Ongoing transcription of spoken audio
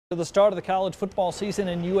To the start of the college football season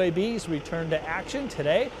in UAB's return to action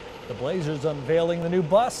today, the Blazers unveiling the new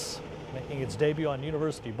bus, making its debut on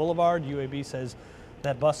University Boulevard. UAB says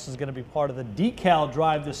that bus is going to be part of the decal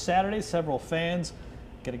drive this Saturday. Several fans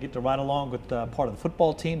going to get to ride along with part of the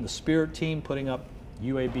football team, the Spirit team, putting up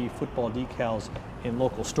UAB football decals in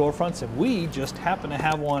local storefronts, and we just happen to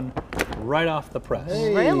have one right off the press.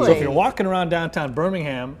 Hey. Really? So if you're walking around downtown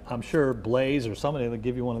Birmingham, I'm sure Blaze or somebody will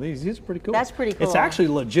give you one of these. These are pretty cool. That's pretty cool. It's actually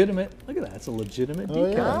legitimate. Look at that. It's a legitimate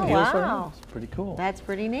decal. Oh, wow. It's pretty cool. That's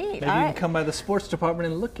pretty neat. Maybe you can come by the sports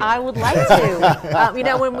department and look at it. I would like to. You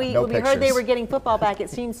know, when we pictures. heard they were getting football back, it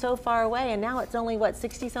seemed so far away, and now it's only, what,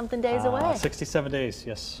 60-something days away? 67 days,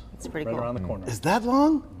 yes. It's pretty right cool. around the corner. Is that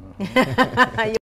long?